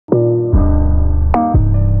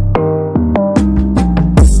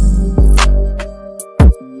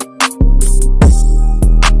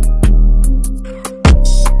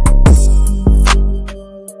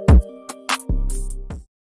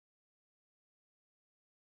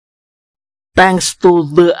Thanks to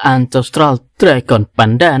the ancestral dragon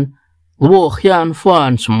pendant, Luo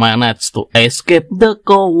Qianfan managed to escape the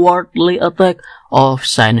cowardly attack of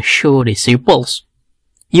Shan Shu disciples.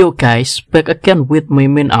 You guys back again with me,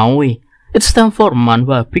 Min Aoi. It's time for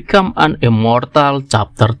Manhua Become an Immortal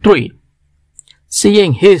Chapter 3.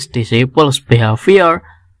 Seeing his disciples' behavior,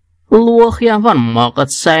 Luo Qianfan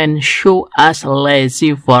mocked Shan Shu as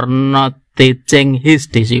lazy for not teaching his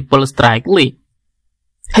disciples rightly.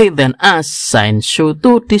 He then asked Shan Shu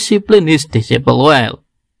to discipline his disciple well.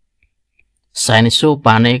 Shan Shu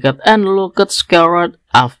panicked and looked scared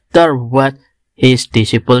after what his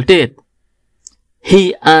disciple did.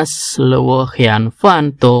 He asked Luo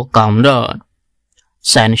Qianfan to calm down.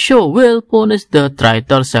 Shan Shu will punish the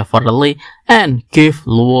traitor severely and give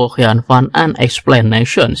Luo Qianfan an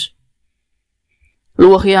explanation.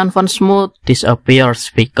 Luo Qianfan's mood disappears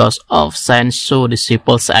because of Shan Shu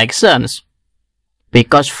disciples' actions.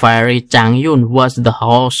 Because Fairy Changyun was the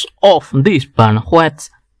host of this banquet,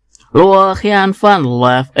 Luo Qianfan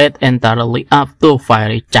left it entirely up to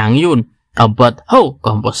Fairy Changyun about how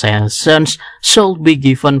compensations should be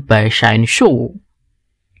given by Shan Shu.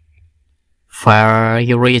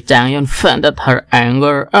 Fairy Changyun vented her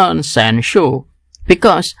anger on Shan Shu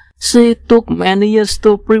because she took many years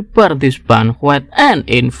to prepare this banquet and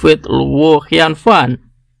invite Luo Qianfan.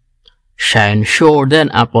 Shan Shu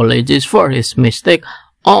then apologized for his mistake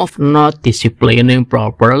of not disciplining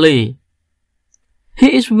properly.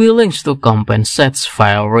 He is willing to compensate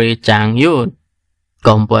Fairy Changyun.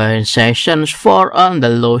 Compensations for all the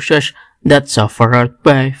losses that suffered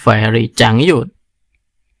by Fairy Changyun.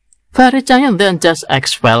 Fairy Changyun then just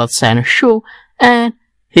expelled Shan Shu and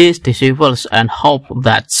his disciples and hoped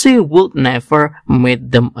that she would never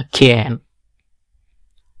meet them again.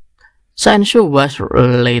 Shan Shu was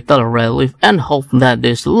little relieved and hoped that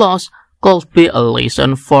this loss could be a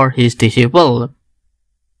lesson for his disciple.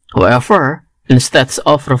 However, instead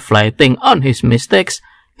of reflecting on his mistakes,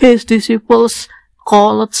 his disciples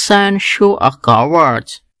called Shan Shu a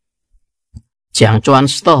coward. Jiang Chuan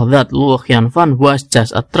thought that Luo Qianfan was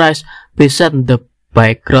just a trash beside the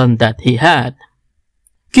background that he had.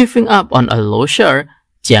 Giving up on a loser,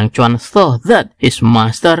 Jiang Chuan thought that his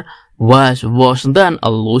master was worse than a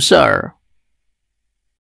loser.